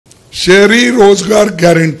शहरी रोजगार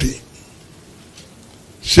guarantee.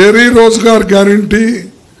 Shehri Rozgar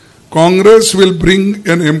guarantee, Congress will bring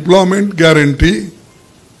an employment guarantee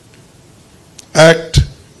act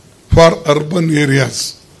for urban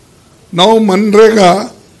areas. Now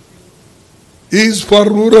Manrega is for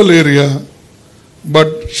rural area, but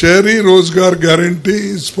Shehri Rozgar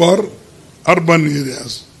guarantee is for urban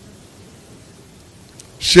areas.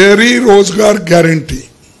 Shehri Rozgar guarantee.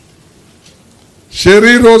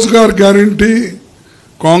 Shehri Rozgar guarantee,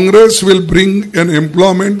 Congress will bring an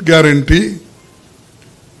employment guarantee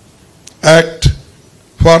act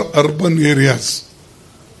for urban areas.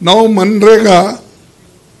 Now Manrega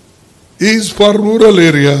is for rural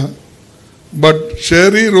area, but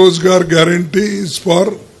Shehri Rozgar guarantee is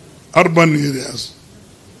for urban areas.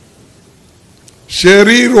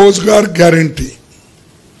 Shehri Rozgar guarantee.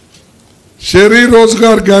 Shehri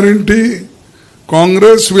Rozgar guarantee,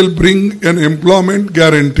 Congress will bring an employment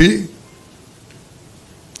guarantee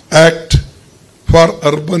act for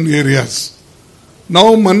urban areas.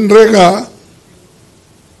 Now Manrega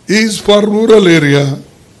is for rural area,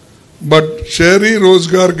 but Shehri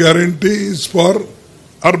Rozgar guarantee is for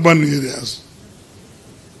urban areas.